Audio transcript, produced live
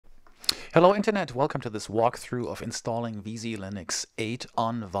Hello Internet, welcome to this walkthrough of installing VzLinux 8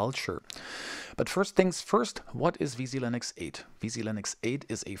 on Vultr. But first things first, what is VzLinux 8? VzLinux 8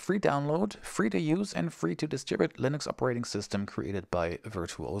 is a free download, free to use and free to distribute Linux operating system created by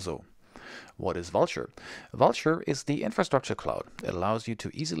Virtuozzo. What is Vultr? Vultr is the infrastructure cloud. It allows you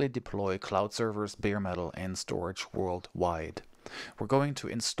to easily deploy cloud servers, bare metal and storage worldwide. We're going to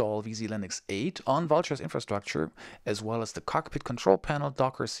install VzLinux 8 on Vultr's infrastructure, as well as the cockpit control panel,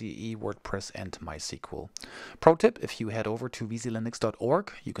 Docker CE, WordPress, and MySQL. Pro tip, if you head over to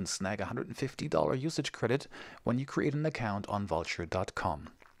vzlinux.org, you can snag a $150 usage credit when you create an account on vultr.com.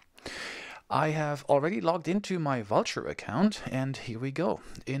 I have already logged into my Vultr account, and here we go.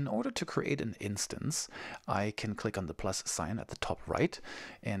 In order to create an instance, I can click on the plus sign at the top right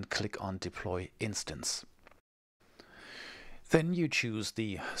and click on Deploy Instance. Then you choose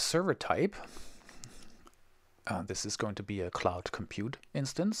the server type. This is going to be a cloud compute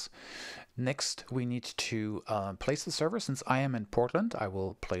instance. Next, we need to place the server. Since I am in Portland, I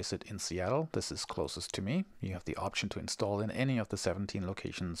will place it in Seattle. This is closest to me. You have the option to install in any of the 17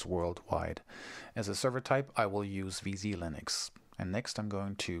 locations worldwide. As a server type, I will use VzLinux. And next, I'm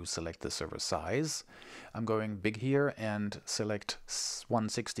going to select the server size. I'm going big here and select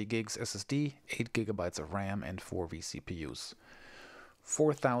 160 gigs SSD, 8 gigabytes of RAM, and 4 vCPUs.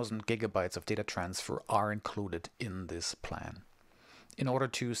 4,000 gigabytes of data transfer are included in this plan. In order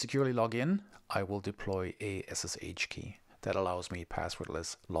to securely log in, I will deploy a SSH key that allows me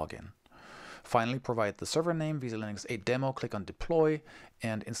passwordless login. Finally, provide the server name, VzLinux 8 demo, click on deploy,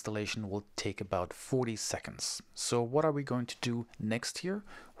 and installation will take about 40 seconds. So what are we going to do next here?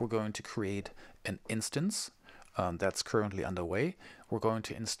 We're going to create an instance that's currently underway. We're going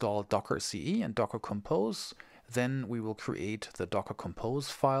to install Docker CE and Docker Compose. Then we will create the Docker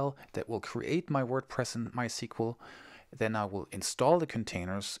Compose file that will create my WordPress and MySQL. Then I will install the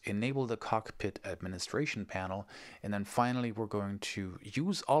containers, enable the cockpit administration panel, and then finally we're going to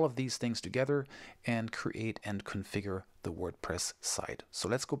use all of these things together and create and configure the WordPress site. So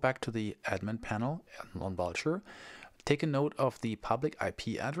let's go back to the admin panel on Vultr. Take a note of the public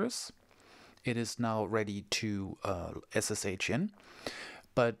IP address. It is now ready to SSH in.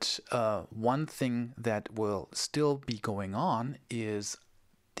 But one thing that will still be going on is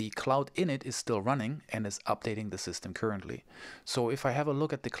the cloud init is still running and is updating the system currently. So if I have a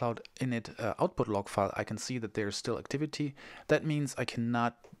look at the cloud init output log file, I can see that there's still activity. That means I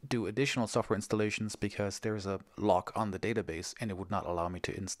cannot do additional software installations because there's a lock on the database and it would not allow me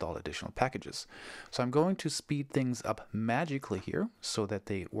to install additional packages. So I'm going to speed things up magically here so that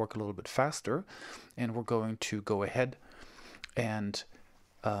they work a little bit faster, and we're going to go ahead and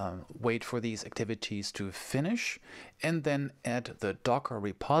wait for these activities to finish, and then add the Docker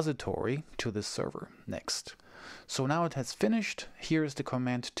repository to the server next. So now it has finished. Here's the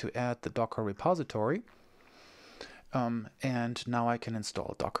command to add the Docker repository. And now I can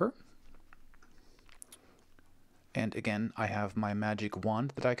install Docker. And again, I have my magic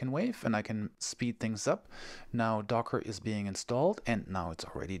wand that I can wave and I can speed things up. Now Docker is being installed and now it's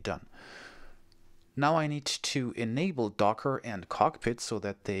already done. Now I need to enable Docker and Cockpit so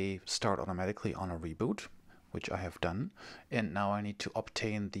that they start automatically on a reboot, which I have done. And now I need to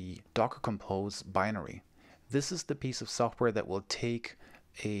obtain the Docker Compose binary. This is the piece of software that will take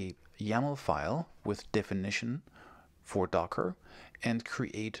a YAML file with definition for Docker and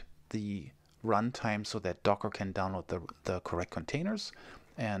create the runtime so that Docker can download the correct containers.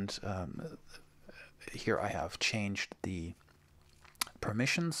 And here I have changed the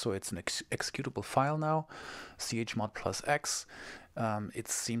permissions, so it's an executable file now, chmod +x. It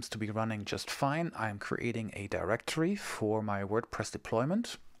seems to be running just fine. I'm creating a directory for my WordPress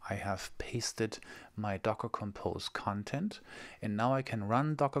deployment. I have pasted my Docker Compose content, and now I can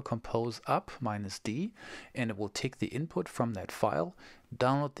run Docker Compose up -d, and it will take the input from that file,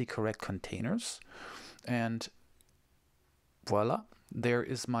 download the correct containers, and voila. There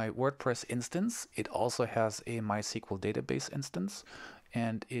is my WordPress instance. It also has a MySQL database instance,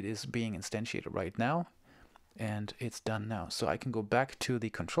 and it is being instantiated right now, and it's done now. So I can go back to the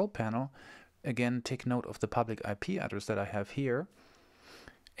control panel, again take note of the public IP address that I have here,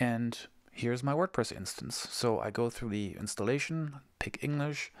 and here's my WordPress instance. So I go through the installation, pick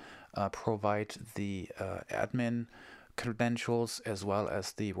English, provide the admin credentials as well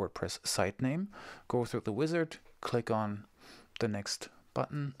as the WordPress site name, go through the wizard, click on the next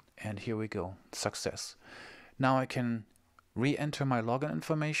button, and here we go, success. Now I can re-enter my login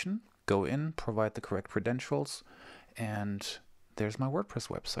information, go in, provide the correct credentials, and there's my WordPress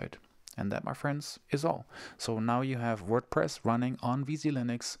website. And that, my friends, is all. So now you have WordPress running on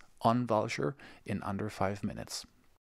VzLinux on Vultr in under 5 minutes.